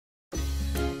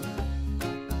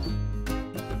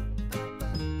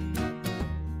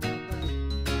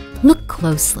Look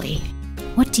closely.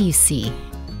 What do you see?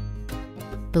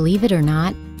 Believe it or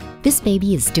not, this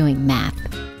baby is doing math.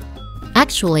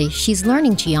 Actually, she's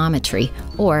learning geometry,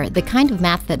 or the kind of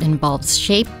math that involves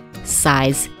shape,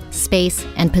 size, space,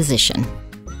 and position.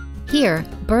 Here,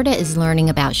 Berta is learning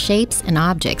about shapes and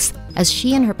objects as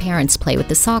she and her parents play with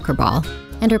the soccer ball,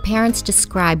 and her parents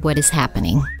describe what is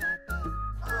happening.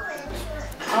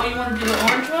 Oh, you want to do the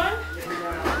orange one?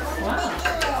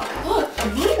 Wow. Look, a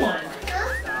blue one.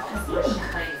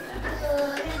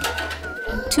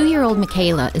 A 2-year-old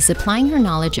Michaela is applying her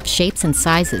knowledge of shapes and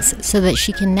sizes so that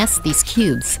she can nest these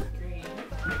cubes.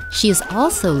 She is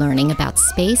also learning about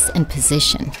space and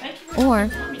position, or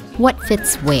what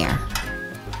fits where.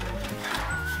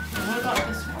 What about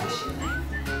this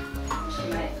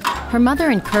one? Her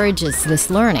mother encourages this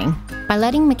learning by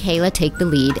letting Michaela take the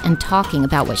lead and talking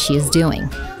about what she is doing.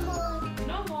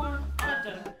 No more. Not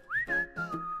done.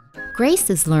 Grace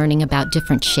is learning about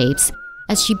different shapes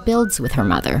as she builds with her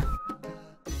mother.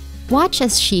 Watch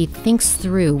as she thinks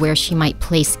through where she might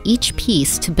place each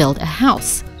piece to build a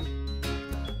house.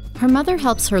 Her mother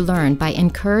helps her learn by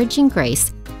encouraging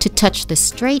Grace to touch the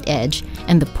straight edge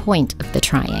and the point of the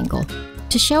triangle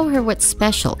to show her what's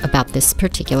special about this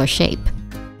particular shape.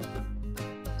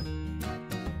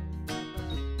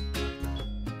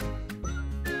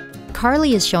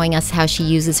 Carly is showing us how she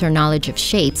uses her knowledge of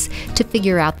shapes to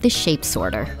figure out the shape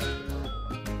sorter.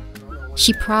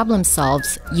 She problem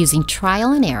solves using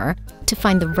trial and error to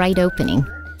find the right opening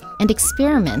and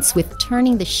experiments with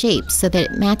turning the shape so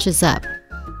that it matches up.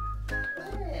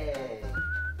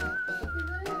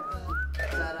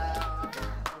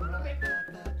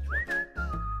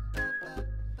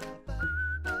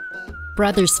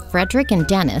 Brothers Frederick and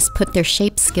Dennis put their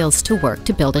shape skills to work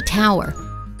to build a tower.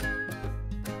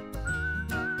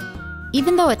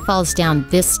 Even though it falls down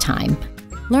this time,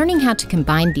 learning how to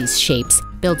combine these shapes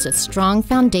builds a strong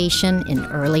foundation in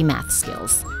early math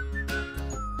skills.